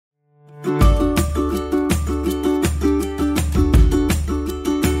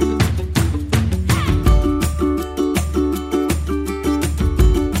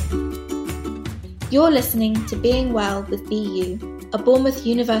You're listening to Being Well with BU, a Bournemouth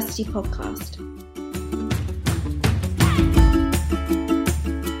University podcast.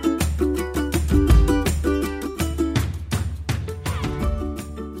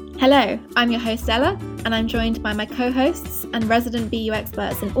 Hello, I'm your host Ella, and I'm joined by my co-hosts and resident BU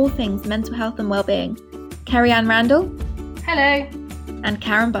experts in all things mental health and wellbeing, Kerry-Ann Randall. Hello. And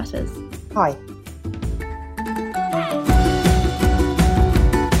Karen Butters. Hi.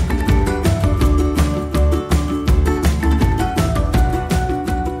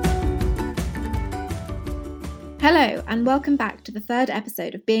 Hello, and welcome back to the third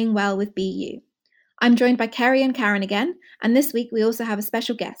episode of Being Well with BU. I'm joined by Kerry and Karen again, and this week we also have a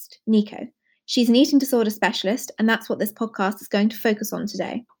special guest, Nico. She's an eating disorder specialist, and that's what this podcast is going to focus on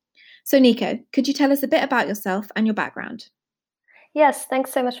today. So Nico, could you tell us a bit about yourself and your background? Yes,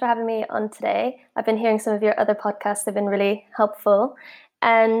 thanks so much for having me on today. I've been hearing some of your other podcasts, they've been really helpful.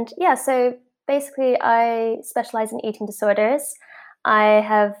 And so basically I specialize in eating disorders. I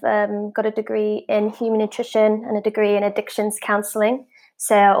have got a degree in human nutrition and a degree in addictions counselling.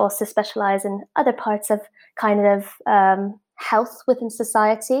 So I also specialize in other parts of health within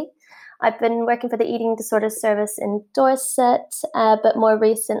society. I've been working for the Eating Disorders Service in Dorset, but more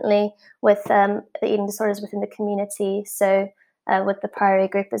recently with the eating disorders within the community, so with the Priory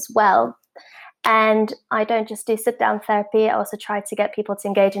Group as well. And I don't just do sit-down therapy, I also try to get people to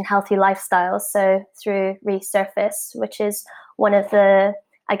engage in healthy lifestyles, so through Resurface, which is one of the,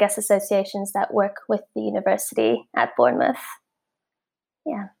 associations that work with the university at Bournemouth.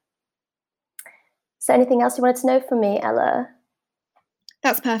 Yeah. So anything else you wanted to know from me, Ella?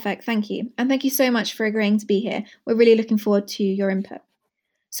 That's perfect, thank you. And thank you so much for agreeing to be here. We're really looking forward to your input.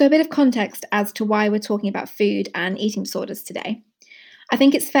 So a bit of context as to why we're talking about food and eating disorders today. I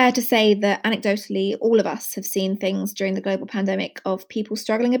think it's fair to say that anecdotally, all of us have seen things during the global pandemic of people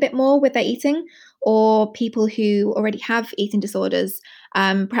struggling a bit more with their eating, or people who already have eating disorders,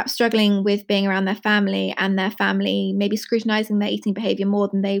 perhaps struggling with being around their family and their family maybe scrutinising their eating behaviour more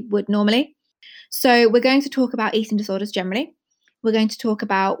than they would normally. So we're going to talk about eating disorders generally. We're going to talk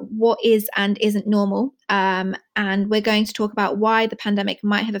about what is and isn't normal, and we're going to talk about why the pandemic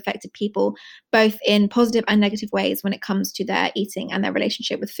might have affected people both in positive and negative ways when it comes to their eating and their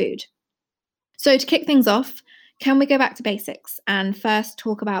relationship with food. So to kick things off, can we go back to basics and first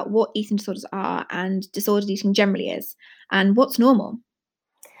talk about what eating disorders are and disordered eating generally is, and what's normal?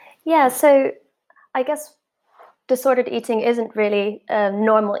 Yeah, so I guess disordered eating isn't really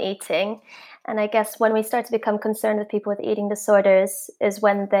normal eating. And I guess when we start to become concerned with people with eating disorders is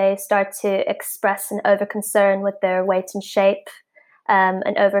when they start to express an over-concern with their weight and shape, an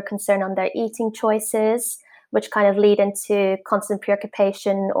over-concern on their eating choices, which kind of lead into constant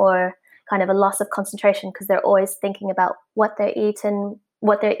preoccupation or kind of a loss of concentration because they're always thinking about what they're eating,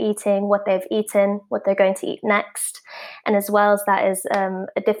 what they've eaten, what they're going to eat next. And as well as that is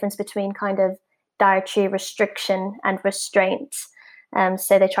a difference between kind of dietary restriction and restraint.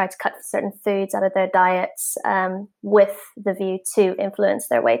 So they try to cut certain foods out of their diets with the view to influence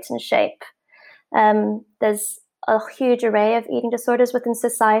their weight and shape. There's a huge array of eating disorders within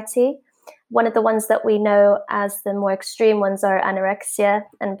society. One of the ones that we know as the more extreme ones are anorexia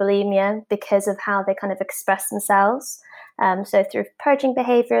and bulimia because of how they kind of express themselves. So through purging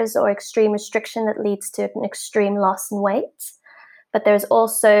behaviors or extreme restriction that leads to an extreme loss in weight. But there's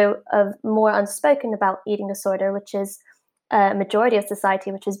also a more unspoken about eating disorder, which is a majority of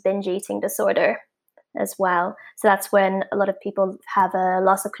society, which is binge eating disorder as well. So that's when a lot of people have a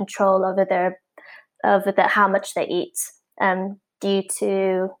loss of control over how much they eat due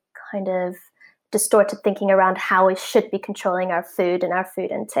to kind of distorted thinking around how we should be controlling our food and our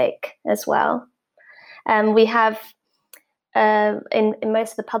food intake as well. We have in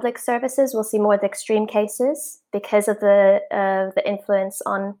most of the public services, we'll see more of the extreme cases because of the influence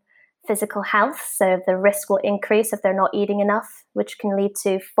on physical health. So the risk will increase if they're not eating enough, which can lead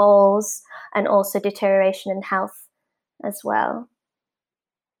to falls and also deterioration in health as well.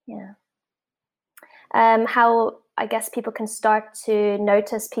 Yeah. How I guess people can start to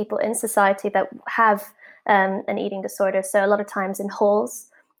notice people in society that have an eating disorder. So a lot of times in halls,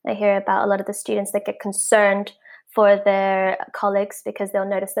 I hear about a lot of the students that get concerned for their colleagues because they'll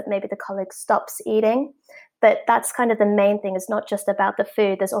notice that maybe the colleague stops eating. But that's kind of the main thing. It's not just about the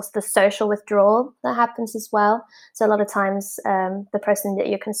food. There's also the social withdrawal that happens as well. So a lot of times the person that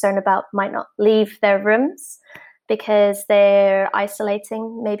you're concerned about might not leave their rooms because they're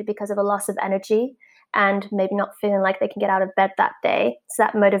isolating, maybe because of a loss of energy and maybe not feeling like they can get out of bed that day. So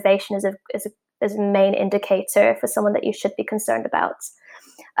that motivation is a main indicator for someone that you should be concerned about.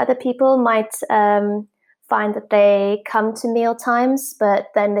 Other people might find that they come to meal times, but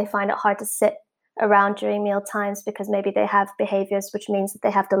then they find it hard to sit around during meal times because maybe they have behaviors which means that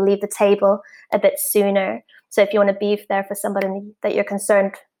they have to leave the table a bit sooner. So if you want to be there for somebody that you're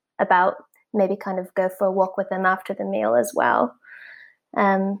concerned about, maybe kind of go for a walk with them after the meal as well.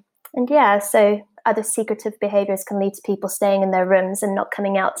 And yeah, so other secretive behaviors can lead to people staying in their rooms and not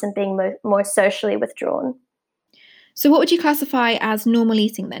coming out and being more socially withdrawn. So what would you classify as normal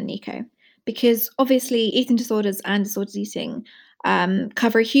eating then, Nico? Because obviously eating disorders and disordered eating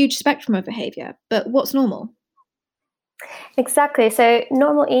cover a huge spectrum of behavior, but what's normal? Exactly. So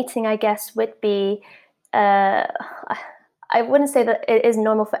normal eating, I guess, would be, I wouldn't say that it is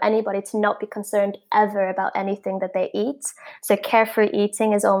normal for anybody to not be concerned ever about anything that they eat. So carefree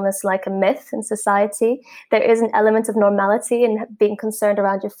eating is almost like a myth in society. There is an element of normality in being concerned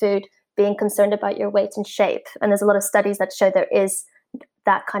around your food, being concerned about your weight and shape. And there's a lot of studies that show there is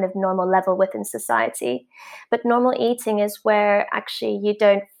that kind of normal level within society. But normal eating is where actually you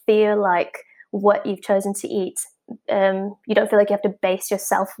don't feel like what you've chosen to eat. You don't feel like you have to base your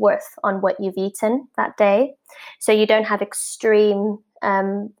self-worth on what you've eaten that day. So you don't have extreme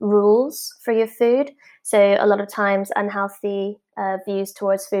rules for your food. So a lot of times unhealthy views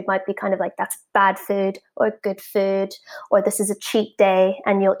towards food might be kind of like that's bad food or good food, or this is a cheat day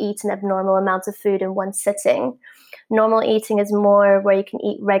and you'll eat an abnormal amount of food in one sitting. Normal eating is more where you can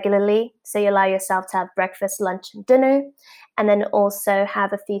eat regularly. So you allow yourself to have breakfast, lunch, and dinner, and then also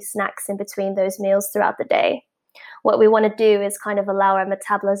have a few snacks in between those meals throughout the day. What we want to do is kind of allow our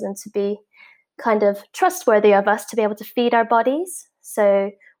metabolism to be kind of trustworthy of us to be able to feed our bodies.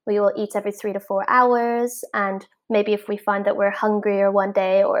 So we will eat every 3 to 4 hours. And maybe if we find that we're hungrier one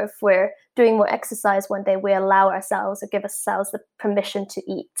day, or if we're doing more exercise one day, we allow ourselves or give ourselves the permission to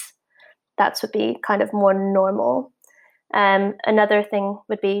eat. That would be kind of more normal. Another thing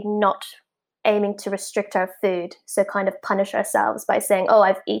would be not aiming to restrict our food. So kind of punish ourselves by saying, oh,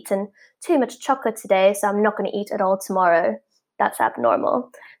 I've eaten too much chocolate today, so I'm not going to eat at all tomorrow. That's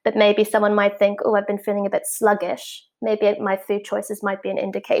abnormal. But maybe someone might think, oh, I've been feeling a bit sluggish. Maybe my food choices might be an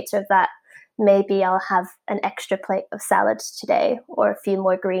indicator of that. Maybe I'll have an extra plate of salad today, or a few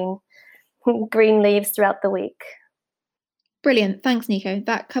more green leaves throughout the week. Brilliant. Thanks, Nico.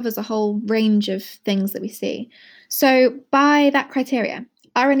 That covers a whole range of things that we see. So by that criteria,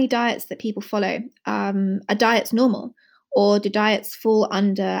 are any diets that people follow, are diets normal, or do diets fall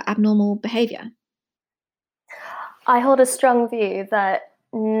under abnormal behavior? I hold a strong view that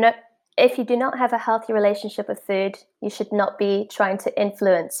if you do not have a healthy relationship with food, you should not be trying to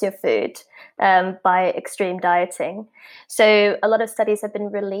influence your food by extreme dieting. So a lot of studies have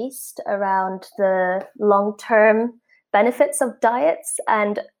been released around the long-term benefits of diets,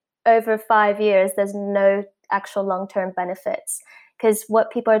 and over 5 years, there's no actual long-term benefits, because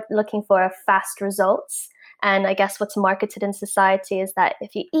what people are looking for are fast results. And I guess what's marketed in society is that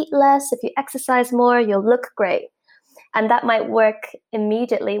if you eat less, if you exercise more, you'll look great. And that might work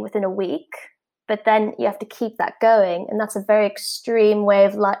immediately within a week, but then you have to keep that going. And that's a very extreme way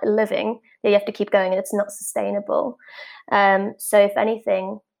of living that you have to keep going, and it's not sustainable. So if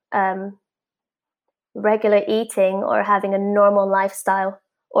anything, regular eating or having a normal lifestyle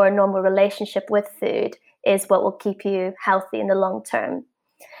or a normal relationship with food is what will keep you healthy in the long term.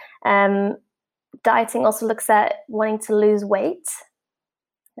 Dieting also looks at wanting to lose weight.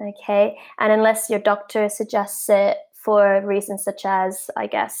 Okay, and unless your doctor suggests it for reasons such as, I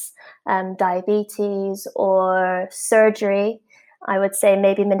guess, diabetes or surgery, I would say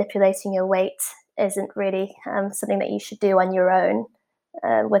maybe manipulating your weight isn't really something that you should do on your own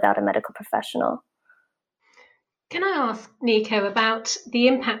without a medical professional. Can I ask, Nico, about the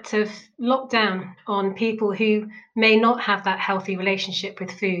impact of lockdown on people who may not have that healthy relationship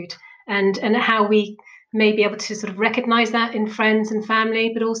with food, and how we may be able to sort of recognise that in friends and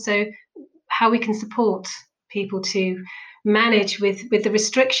family, but also how we can support people to manage with the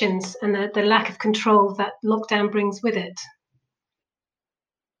restrictions and the lack of control that lockdown brings with it?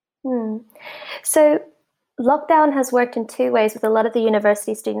 So lockdown has worked in two ways with a lot of the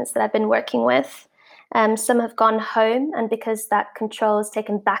university students that I've been working with. Some have gone home, and because that control is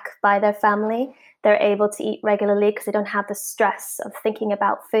taken back by their family, they're able to eat regularly because they don't have the stress of thinking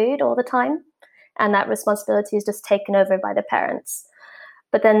about food all the time. And that responsibility is just taken over by the parents.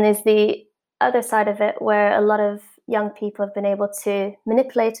 But then there's the other side of it where a lot of young people have been able to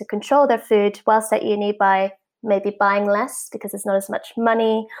manipulate or control their food whilst at uni by maybe buying less because there's not as much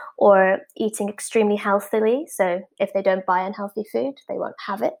money, or eating extremely healthily. So if they don't buy unhealthy food, they won't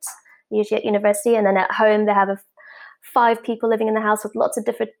have it, usually at university. And then at home, they have 5 people living in the house with lots of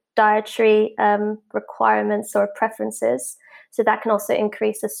different dietary requirements or preferences. So that can also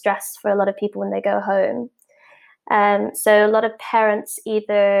increase the stress for a lot of people when they go home. So a lot of parents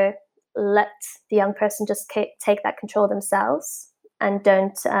either let the young person just take that control themselves and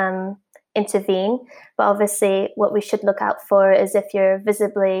don't intervene. But obviously, what we should look out for is if you're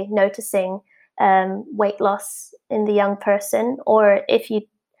visibly noticing weight loss in the young person, or if you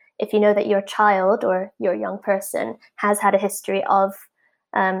know that your child or your young person has had a history of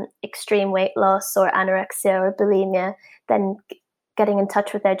extreme weight loss or anorexia or bulimia, then getting in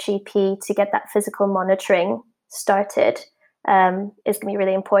touch with their GP to get that physical monitoring started is going to be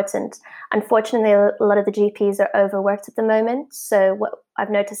really important. Unfortunately, a lot of the GPs are overworked at the moment. So what I've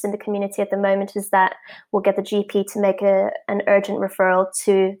noticed in the community at the moment is that we'll get the GP to make an urgent referral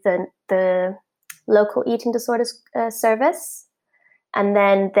to the local eating disorders service, and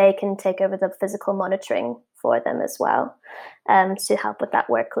then they can take over the physical monitoring for them as well, to help with that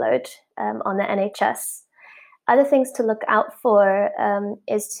workload on the NHS. Other things to look out for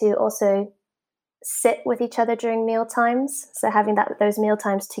is to also sit with each other during meal times. So having those meal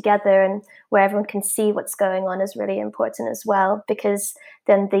times together and where everyone can see what's going on is really important as well, because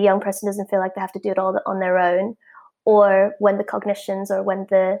then the young person doesn't feel like they have to do it all on their own, or when the cognitions or when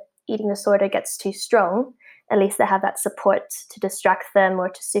the eating disorder gets too strong, at least they have that support to distract them or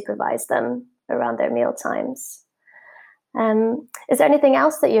to supervise them around their meal times. Is there anything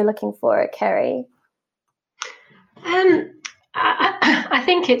else that you're looking for, Kerry? I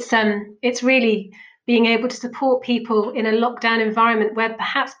think it's really being able to support people in a lockdown environment where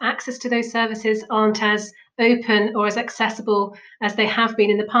perhaps access to those services aren't as open or as accessible as they have been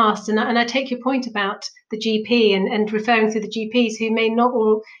in the past. And I take your point about the GP and referring to the GPs who may not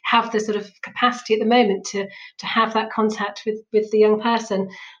all have the sort of capacity at the moment to have that contact with the young person.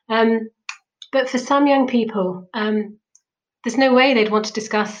 But for some young people, there's no way they'd want to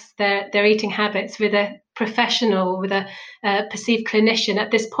discuss their eating habits with a professional, with a perceived clinician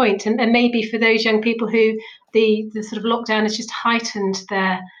at this point. And maybe for those young people who the sort of lockdown has just heightened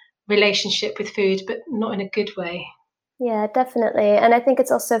their relationship with food, but not in a good way. Yeah, definitely. And I think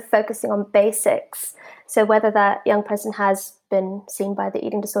it's also focusing on basics. So whether that young person has been seen by the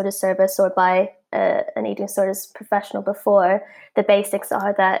eating disorders service or by an eating disorders professional before, the basics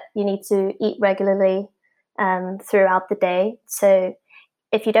are that you need to eat regularly throughout the day. So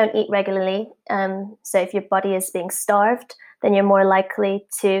if you don't eat regularly, so if your body is being starved, then you're more likely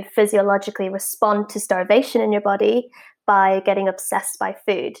to physiologically respond to starvation in your body by getting obsessed by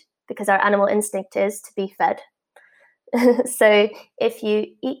food, because our animal instinct is to be fed. So if you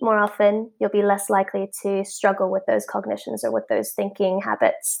eat more often, you'll be less likely to struggle with those cognitions or with those thinking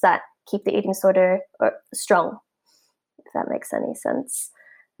habits that keep the eating disorder strong, if that makes any sense.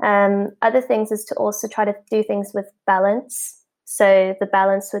 Other things is to also try to do things with balance. So the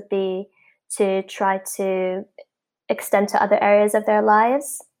balance would be to try to extend to other areas of their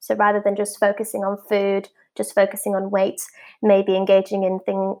lives. So rather than just focusing on food, just focusing on weight, maybe engaging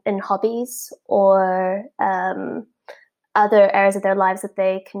in hobbies or other areas of their lives that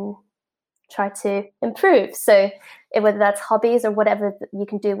they can try to improve. So whether that's hobbies or whatever you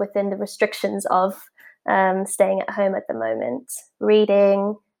can do within the restrictions of staying at home at the moment,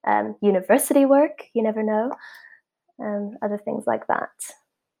 reading, university work, you never know, other things like that.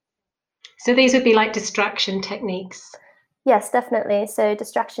 So these would be like distraction techniques? Yes, definitely. So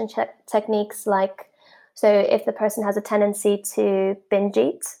distraction techniques like, so if the person has a tendency to binge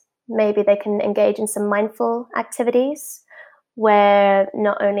eat, maybe they can engage in some mindful activities where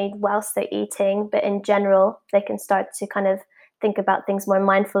not only whilst they're eating, but in general, they can start to kind of think about things more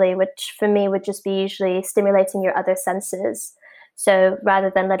mindfully, which for me would just be usually stimulating your other senses. So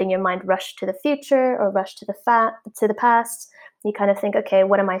rather than letting your mind rush to the future or rush to the past, you kind of think, okay,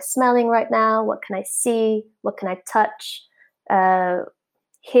 what am I smelling right now? What can I see? What can I touch,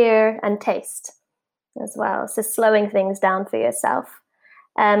 hear, and taste as well? So slowing things down for yourself.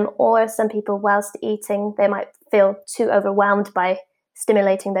 Or some people, whilst eating, they might feel too overwhelmed by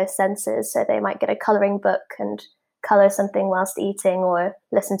stimulating those senses. So they might get a coloring book and color something whilst eating, or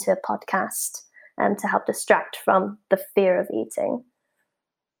listen to a podcast to help distract from the fear of eating.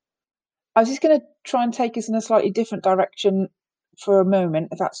 I was just going to try and take us in a slightly different direction for a moment,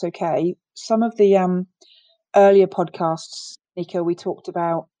 if that's okay. Some of the earlier podcasts, Nika, we talked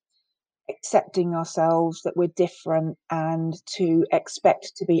about accepting ourselves, that we're different, and to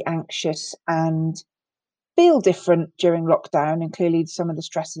expect to be anxious and feel different during lockdown, and clearly some of the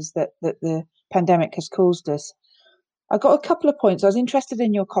stresses that the pandemic has caused us. I got a couple of points. I was interested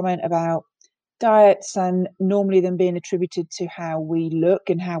in your comment about diets and normally them being attributed to how we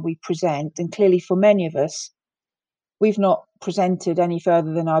look and how we present. And clearly for many of us, we've not presented any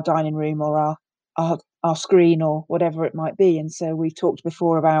further than our dining room or our screen or whatever it might be. And so we've talked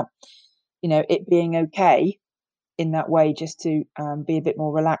before about, it being okay in that way, just to be a bit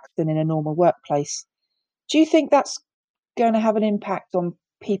more relaxed than in a normal workplace. Do you think that's going to have an impact on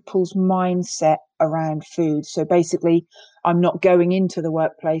people's mindset around food? So basically, I'm not going into the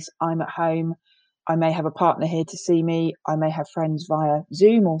workplace, I'm at home. I may have a partner here to see me. I may have friends via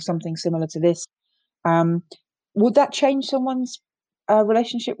Zoom or something similar to this. Would that change someone's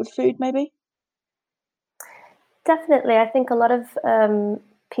relationship with food, maybe? Definitely. I think a lot of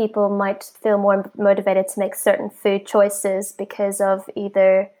people might feel more motivated to make certain food choices because of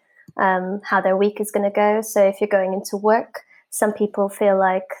either how their week is going to go. So if you're going into work, some people feel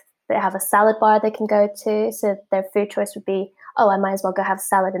like they have a salad bar they can go to. So their food choice would be, oh, I might as well go have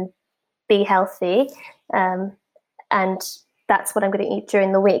salad and be healthy. And that's what I'm going to eat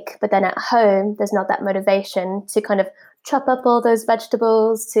during the week. But then at home, there's not that motivation to kind of chop up all those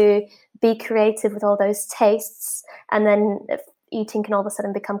vegetables, to be creative with all those tastes. And then eating can all of a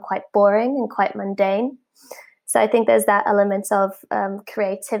sudden become quite boring and quite mundane. So I think there's that element of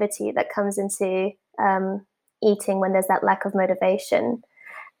creativity that comes into eating when there's that lack of motivation.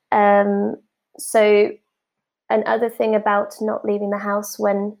 So another thing about not leaving the house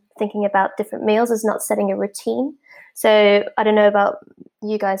when thinking about different meals is not setting a routine. So I don't know about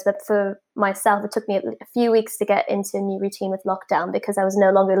you guys, but for myself, it took me a few weeks to get into a new routine with lockdown because I was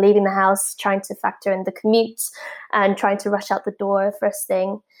no longer leaving the house, trying to factor in the commute and trying to rush out the door first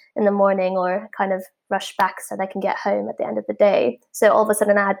thing in the morning or kind of rush back so that I can get home at the end of the day. So all of a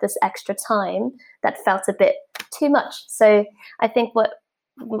sudden I had this extra time that felt a bit too much. So I think what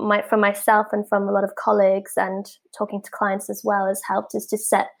from myself and from a lot of colleagues and talking to clients as well has helped is to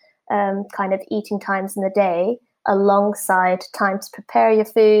set kind of eating times in the day alongside time to prepare your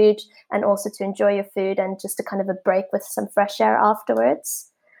food and also to enjoy your food and just to kind of a break with some fresh air afterwards,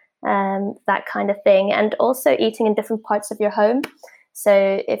 that kind of thing. And also eating in different parts of your home.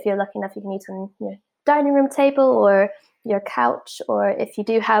 So if you're lucky enough, you can eat on your dining room table or your couch, or if you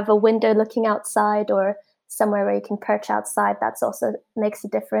do have a window looking outside or somewhere where you can perch outside, that's also makes a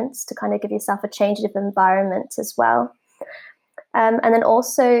difference to kind of give yourself a change of environment as well. And then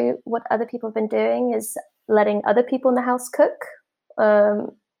also what other people have been doing is letting other people in the house cook,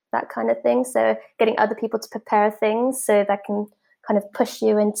 that kind of thing. So getting other people to prepare things, so that can kind of push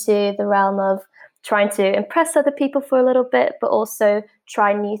you into the realm of trying to impress other people for a little bit, but also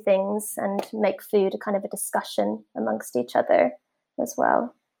try new things and make food a kind of a discussion amongst each other as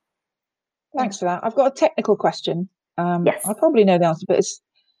well. Thanks for that. I've got a technical question. Yes. I probably know the answer, but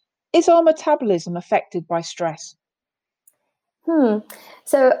is our metabolism affected by stress?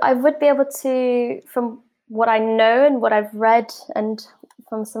 So I would be able to, from what I know and what I've read and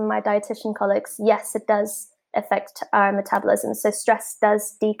from some of my dietitian colleagues, yes, it does affect our metabolism. So stress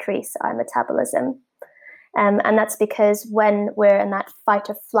does decrease our metabolism. And that's because when we're in that fight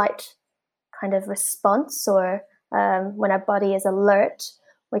or flight kind of response, or when our body is alert,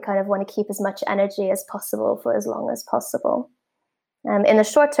 we kind of want to keep as much energy as possible for as long as possible. In the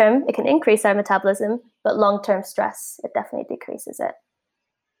short term, it can increase our metabolism, but long-term stress, it definitely decreases it.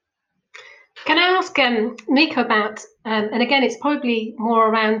 Can I ask Nico about, and again, it's probably more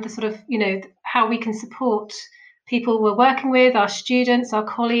around the sort of, how we can support people we're working with, our students, our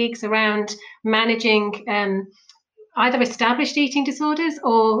colleagues, around managing either established eating disorders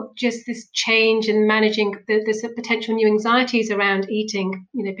or just this change in managing the potential new anxieties around eating,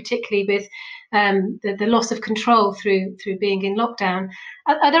 particularly with the loss of control through being in lockdown.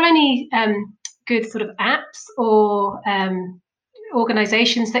 Are there any good sort of apps or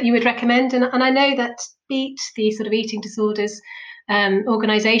organisations that you would recommend? And I know that BEAT, the sort of eating disorders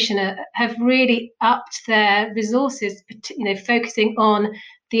organisation, have really upped their resources, focusing on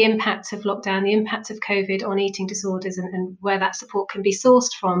the impact of lockdown, the impact of COVID on eating disorders, and where that support can be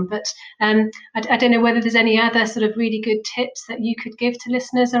sourced from. But I don't know whether there's any other sort of really good tips that you could give to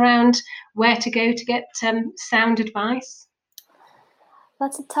listeners around where to go to get sound advice.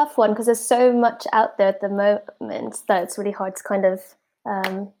 That's a tough one because there's so much out there at the moment that it's really hard to kind of,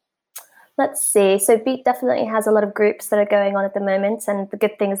 let's see. So BEAT definitely has a lot of groups that are going on at the moment, and the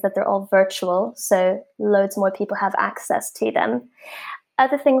good thing is that they're all virtual, so loads more people have access to them.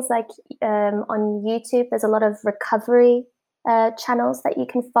 Other things like on YouTube, there's a lot of recovery channels that you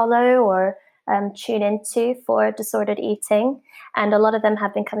can follow or tune into for disordered eating, and a lot of them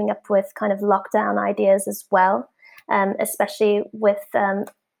have been coming up with kind of lockdown ideas as well. Especially with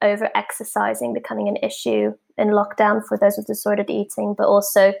over-exercising becoming an issue in lockdown for those with disordered eating, but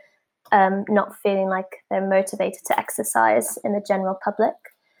also not feeling like they're motivated to exercise in the general public.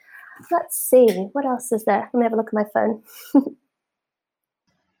 Let's see, what else is there? Let me have a look at my phone.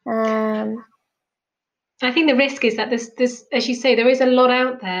 I think the risk is that there's, as you say, there is a lot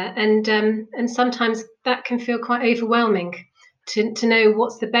out there, and sometimes that can feel quite overwhelming to know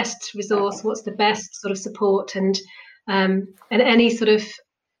what's the best resource, what's the best sort of support, and any sort of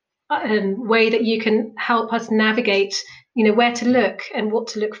way that you can help us navigate, where to look and what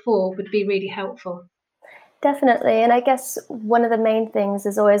to look for would be really helpful. Definitely. And I guess one of the main things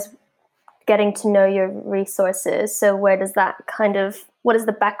is always getting to know your resources. So what is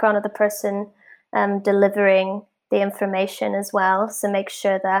the background of the person delivering the information as well? So make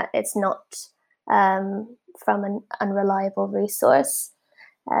sure that it's not from an unreliable resource.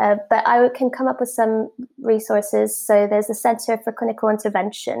 But I can come up with some resources. So there's the Center for Clinical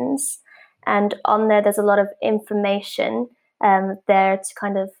Interventions, and on there's a lot of information there to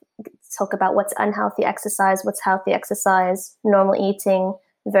kind of talk about what's unhealthy exercise, what's healthy exercise, normal eating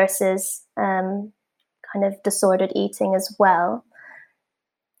versus kind of disordered eating as well.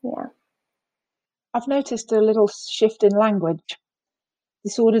 Yeah. I've noticed a little shift in language.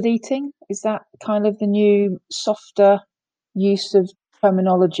 Disordered eating, is that kind of the new softer use of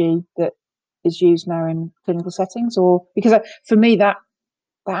terminology that is used now in clinical settings? Or because for me that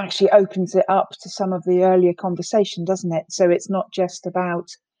actually opens it up to some of the earlier conversation, doesn't it? So it's not just about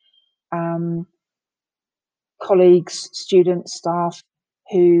colleagues, students, staff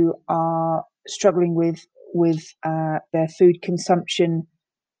who are struggling with their food consumption,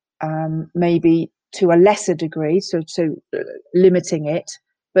 maybe to a lesser degree, so limiting it.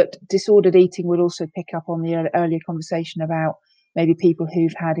 But disordered eating would also pick up on the earlier conversation about maybe people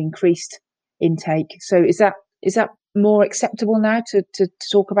who've had increased intake. So is that more acceptable now to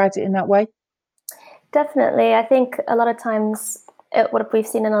talk about it in that way? Definitely. I think a lot of times what we've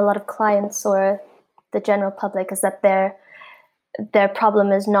seen in a lot of clients or the general public is that their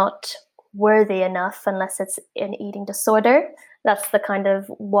problem is not worthy enough unless it's an eating disorder. That's the kind of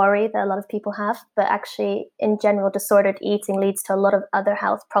worry that a lot of people have. But actually, in general, disordered eating leads to a lot of other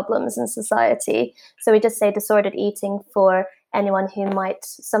health problems in society. So we just say disordered eating for anyone who might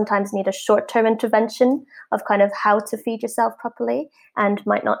sometimes need a short-term intervention of kind of how to feed yourself properly and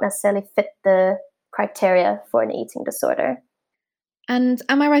might not necessarily fit the criteria for an eating disorder. And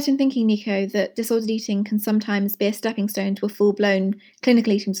am I right in thinking, Nico, that disordered eating can sometimes be a stepping stone to a full-blown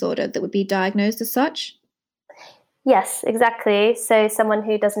clinical eating disorder that would be diagnosed as such? Yes, exactly. So someone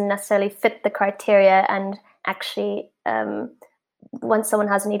who doesn't necessarily fit the criteria, and actually once someone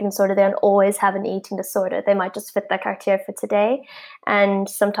has an eating disorder, they don't always have an eating disorder. They might just fit that criteria for today. And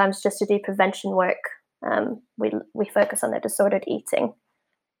sometimes just to do prevention work, we focus on their disordered eating.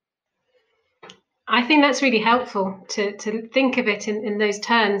 I think that's really helpful to think of it in those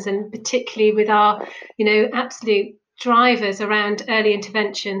terms, and particularly with our, absolute drivers around early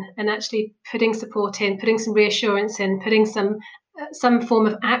intervention and actually putting support in, putting some reassurance in, putting some form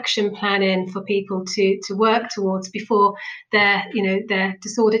of action plan in for people to work towards before their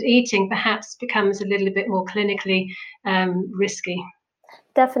disordered eating perhaps becomes a little bit more clinically risky.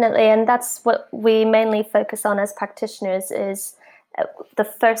 Definitely, and that's what we mainly focus on as practitioners is the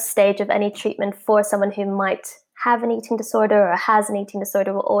first stage of any treatment for someone who might have an eating disorder or has an eating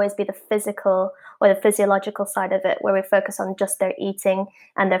disorder will always be the physical or the physiological side of it, where we focus on just their eating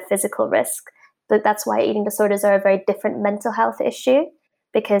and their physical risk. But that's why eating disorders are a very different mental health issue,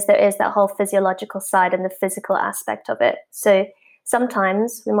 because there is that whole physiological side and the physical aspect of it. So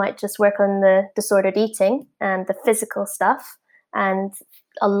sometimes we might just work on the disordered eating and the physical stuff, and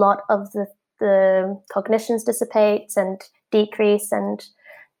a lot of the cognitions dissipate and decrease, and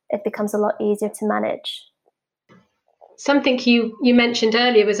it becomes a lot easier to manage. Something you mentioned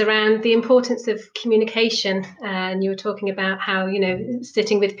earlier was around the importance of communication, and you were talking about how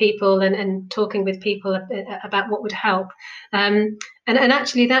sitting with people and talking with people about what would help, and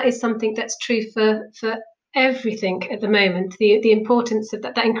actually that is something that's true for everything at the moment. The importance of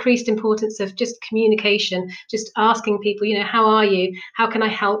that increased importance of just communication, just asking people, how are you, how can I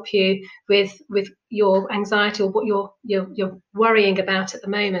help you with your anxiety or what you're worrying about at the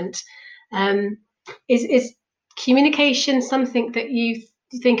moment, is communication something that you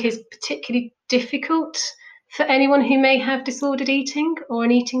think is particularly difficult for anyone who may have disordered eating or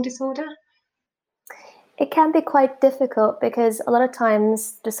an eating disorder? It can be quite difficult because a lot of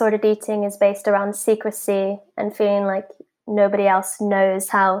times disordered eating is based around secrecy and feeling like nobody else knows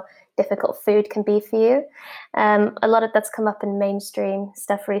how difficult food can be for you. A lot of that's come up in mainstream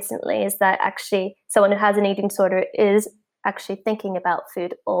stuff recently is that actually someone who has an eating disorder is actually thinking about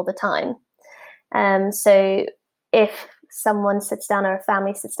food all the time. So if someone sits down or a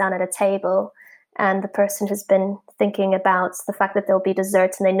family sits down at a table and the person has been thinking about the fact that there'll be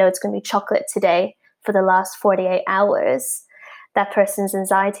desserts and they know it's going to be chocolate today for the last 48 hours, that person's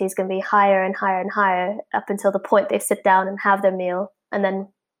anxiety is going to be higher and higher and higher up until the point they sit down and have their meal. And then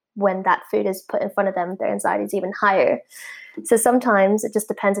when that food is put in front of them, their anxiety is even higher. So sometimes it just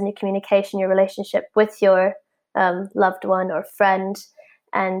depends on your communication, your relationship with your loved one or friend.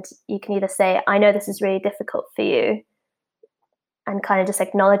 And you can either say, I know this is really difficult for you, and kind of just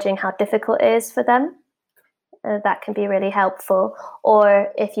acknowledging how difficult it is for them. That can be really helpful. Or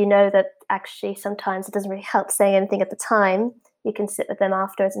if you know that actually sometimes it doesn't really help saying anything at the time, you can sit with them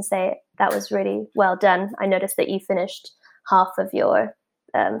afterwards and say, that was really well done. I noticed that you finished half of your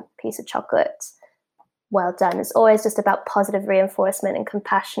piece of chocolate. Well done. It's always just about positive reinforcement and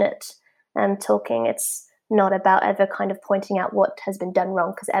compassionate talking. It's not about ever kind of pointing out what has been done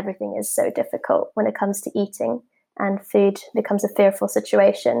wrong, because everything is so difficult when it comes to eating, and food becomes a fearful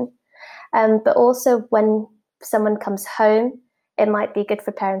situation. But also when someone comes home, it might be good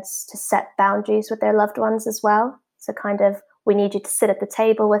for parents to set boundaries with their loved ones as well. So kind of, we need you to sit at the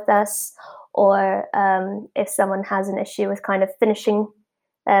table with us, or if someone has an issue with kind of finishing,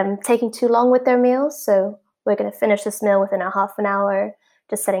 taking too long with their meals, so we're going to finish this meal within a half an hour,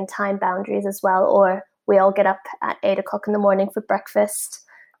 just setting time boundaries as well. Or we all get up at 8 o'clock in the morning for breakfast,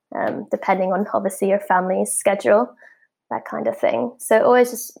 depending on obviously your family's schedule, that kind of thing. So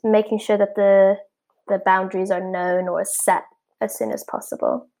always just making sure that the boundaries are known or set as soon as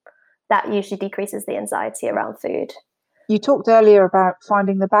possible. That usually decreases the anxiety around food. You talked earlier about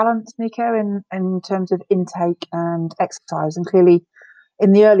finding the balance, Nico, in terms of intake and exercise. And clearly,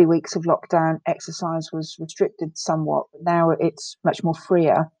 in the early weeks of lockdown, exercise was restricted somewhat, but now it's much more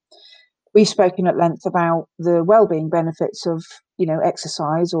freer. We've spoken at length about the well-being benefits of,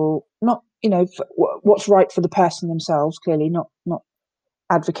 exercise, or not, what's right for the person themselves, clearly, not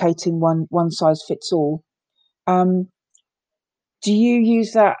advocating one size fits all. Do you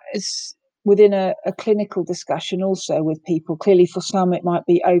use that as within a clinical discussion also with people? Clearly for some it might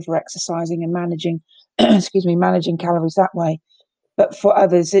be over-exercising and managing managing calories that way, but for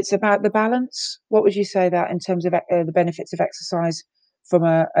others it's about the balance. What would you say that in terms of the benefits of exercise from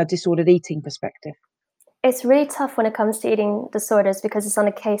a disordered eating perspective? It's really tough when it comes to eating disorders because it's on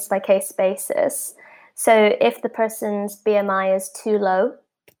a case-by-case basis. So if the person's BMI is too low,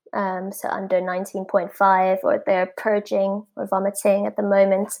 so under 19.5, or they're purging or vomiting at the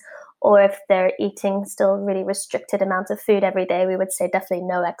moment, or if they're eating still really restricted amounts of food every day, we would say definitely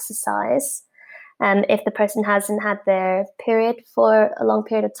no exercise. If the person hasn't had their period for a long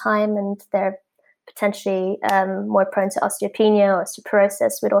period of time and they're potentially more prone to osteopenia or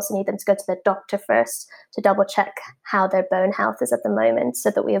osteoporosis, we'd also need them to go to the doctor first to double check how their bone health is at the moment, so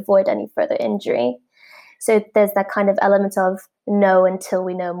that we avoid any further injury. So there's that kind of element of know until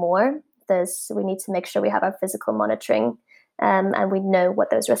we know more. We need to make sure we have our physical monitoring and we know what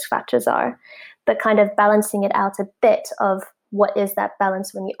those risk factors are. But kind of balancing it out a bit of what is that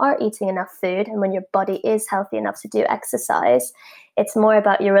balance when you are eating enough food and when your body is healthy enough to do exercise. It's more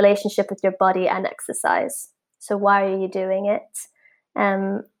about your relationship with your body and exercise. So why are you doing it?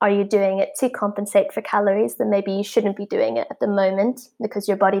 Are you doing it to compensate for calories? Then maybe you shouldn't be doing it at the moment, because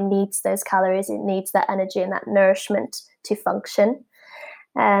your body needs those calories. It needs that energy and that nourishment to function.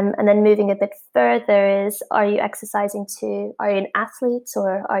 And then moving a bit further is, are you exercising are you an athlete,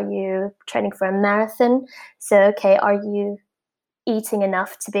 or are you training for a marathon? So, okay, are you eating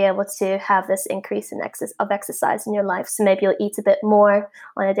enough to be able to have this increase in exercise in your life? So maybe you'll eat a bit more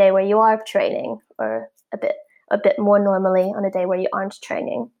on a day where you are training, or a bit more normally on a day where you aren't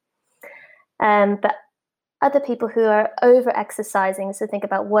training. But other people who are over-exercising, so think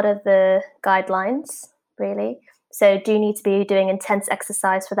about what are the guidelines, really. So do you need to be doing intense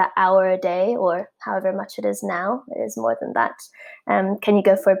exercise for that hour a day, or however much it is now? It is more than that. Can you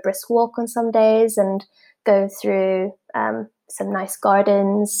go for a brisk walk on some days and go through some nice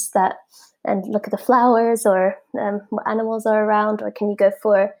gardens and look at the flowers, or what animals are around? Or can you go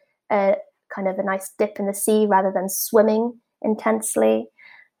for a kind of a nice dip in the sea rather than swimming intensely?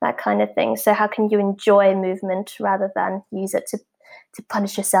 That kind of thing. So how can you enjoy movement rather than use it to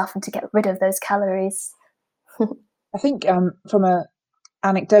punish yourself and to get rid of those calories? I think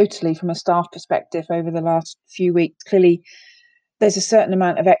anecdotally, from a staff perspective, over the last few weeks, clearly there's a certain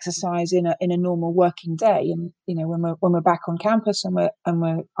amount of exercise in a normal working day, and when we're back on campus and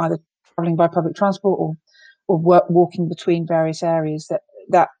we're either traveling by public transport or walking between various areas,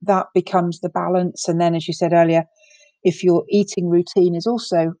 that becomes the balance. And then, as you said earlier, if your eating routine is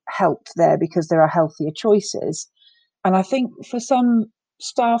also helped there because there are healthier choices. And I think for some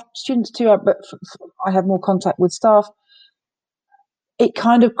staff, students too, but I have more contact with staff, it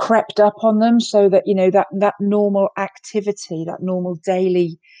kind of crept up on them, so that that normal activity, that normal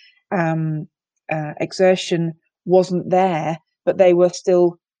daily exertion wasn't there. but they were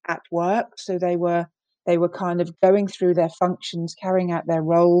still at work. So they were kind of going through their functions, carrying out their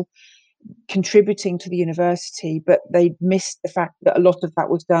role, contributing to the university, but they missed the fact that a lot of that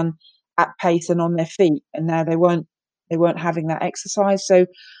was done at pace and on their feet, and now they weren't having that exercise. So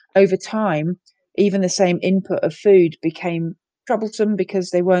over time, even the same input of food became troublesome because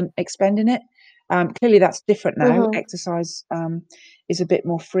they weren't expending it. Clearly that's different now. Exercise is a bit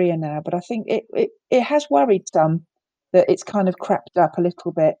more freer now, but I think it has worried some that it's kind of crept up a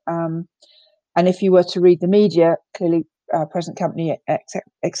little bit. And if you were to read the media, clearly present company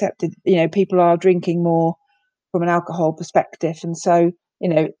accepted, people are drinking more from an alcohol perspective. And so,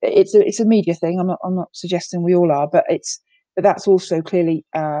 it's a media thing. I'm not suggesting we all are, but that's also clearly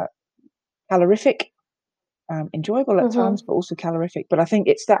calorific, enjoyable at times, but also calorific. But I think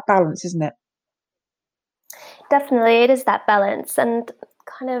it's that balance, isn't it? Definitely, it is that balance. And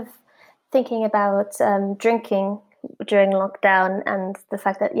kind of thinking about drinking during lockdown and the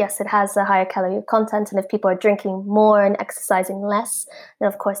fact that, yes, it has a higher calorie content. And if people are drinking more and exercising less, then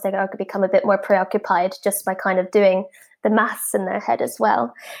of course they are going to become a bit more preoccupied just by kind of doing the maths in their head as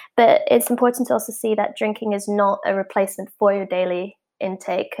well. But it's important to also see that drinking is not a replacement for your daily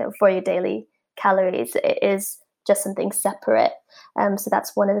intake, for your daily calories. It is just something separate. So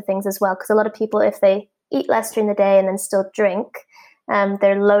that's one of the things as well, because a lot of people, if they eat less during the day and then still drink,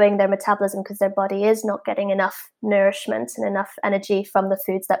 they're lowering their metabolism because their body is not getting enough nourishment and enough energy from the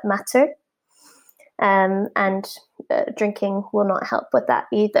foods that matter. And drinking will not help with that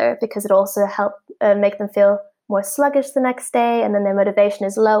either, because it also help make them feel more sluggish the next day, and then their motivation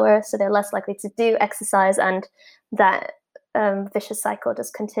is lower, so they're less likely to do exercise, and that vicious cycle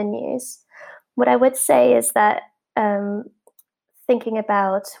just continues. What I would say is that thinking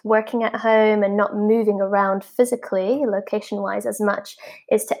about working at home and not moving around physically, location-wise, as much,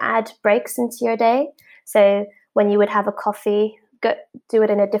 is to add breaks into your day. So when you would have a coffee, do it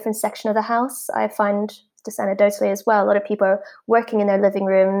in a different section of the house. I find, just anecdotally as well, a lot of people are working in their living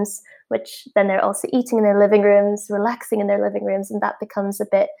rooms, which then they're also eating in their living rooms, relaxing in their living rooms, and that becomes a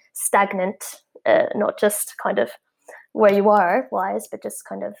bit stagnant, not just kind of where you are wise, but just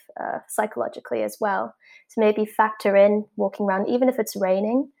kind of psychologically as well. So maybe factor in walking around, even if it's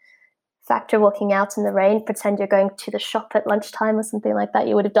raining, factor walking out in the rain, pretend you're going to the shop at lunchtime or something like that.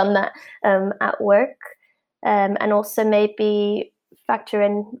 You would have done that at work. And also maybe factor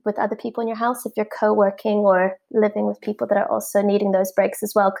in with other people in your house if you're co-working or living with people that are also needing those breaks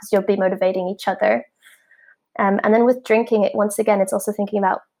as well, because you'll be motivating each other. And then with drinking, once again, it's also thinking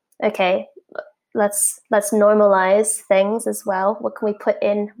about, okay, let's normalize things as well. What can we put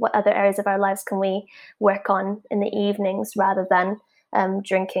in? What other areas of our lives can we work on in the evenings rather than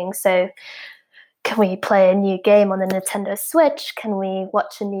drinking? So can we play a new game on the Nintendo Switch? Can we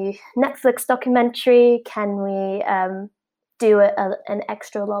watch a new Netflix documentary? Can we do an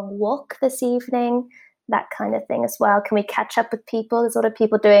extra long walk this evening? That kind of thing as well. Can we catch up with people? There's a lot of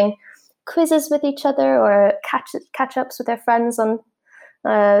people doing quizzes with each other or catch-ups with their friends on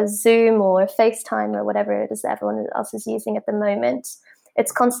Zoom or FaceTime or whatever it is that everyone else is using at the moment.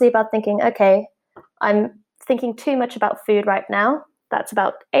 It's constantly about thinking, okay, I'm thinking too much about food right now. That's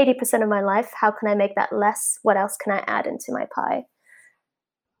about 80% of my life. How can I make that less? What else can I add into my pie?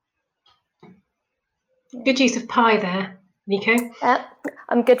 Good use of pie there, Nico.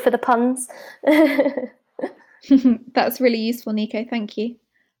 I'm good for the puns. That's really useful, Nico. Thank you.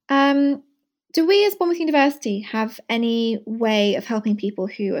 Do we as Bournemouth University have any way of helping people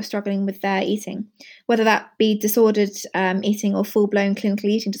who are struggling with their eating, whether that be disordered eating or full-blown clinical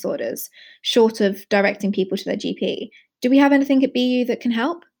eating disorders, short of directing people to their GP? Do we have anything at BU that can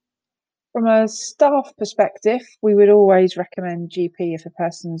help? From a staff perspective, we would always recommend GP if a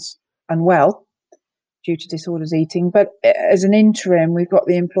person's unwell due to disorders eating. But as an interim, we've got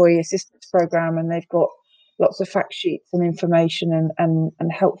the employee assistance programme, and they've got lots of fact sheets and information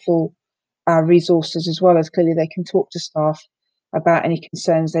and helpful resources, as well as clearly they can talk to staff about any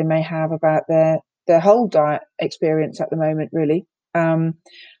concerns they may have about their whole diet experience at the moment, really.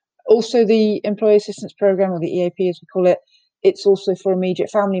 Also, the employee assistance programme, or the EAP as we call it, it's also for immediate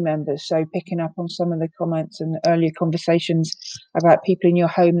family members. So picking up on some of the comments and earlier conversations about people in your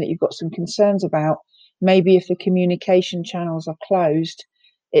home that you've got some concerns about, maybe if the communication channels are closed,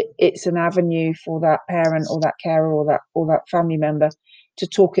 it's an avenue for that parent or that carer or that family member to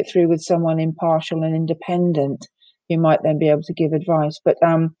talk it through with someone impartial and independent who might then be able to give advice. But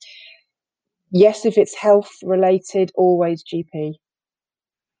yes, if it's health related, always GP.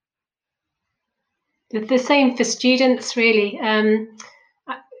 The same for students, really.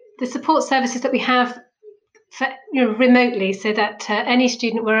 The support services that we have remotely, so that any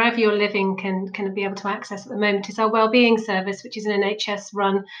student wherever you're living can be able to access at the moment, is our wellbeing service, which is an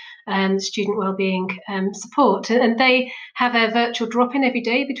NHS-run student wellbeing support, and they have a virtual drop-in every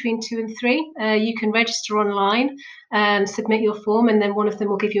day between 2 and 3. You can register online, submit your form, and then one of them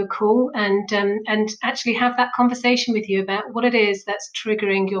will give you a call and actually have that conversation with you about what it is that's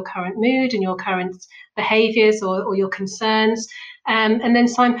triggering your current mood and your current behaviours or your concerns. And then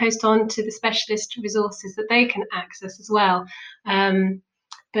signpost on to the specialist resources that they can access as well.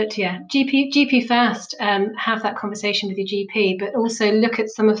 But yeah, GP first, have that conversation with your GP, but also look at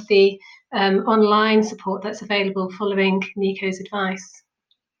some of the online support that's available following Nico's advice.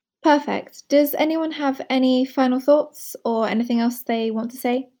 Perfect. Does anyone have any final thoughts or anything else they want to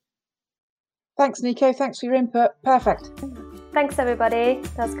say? Thanks, Nico. Thanks for your input. Perfect. Thanks, everybody.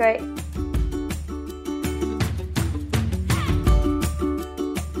 That was great.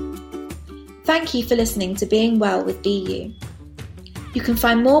 Thank you for listening to Being Well with BU. You can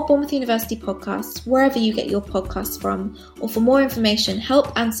find more Bournemouth University podcasts wherever you get your podcasts from, or for more information,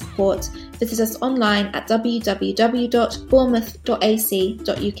 help and support, visit us online at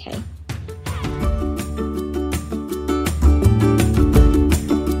www.bournemouth.ac.uk.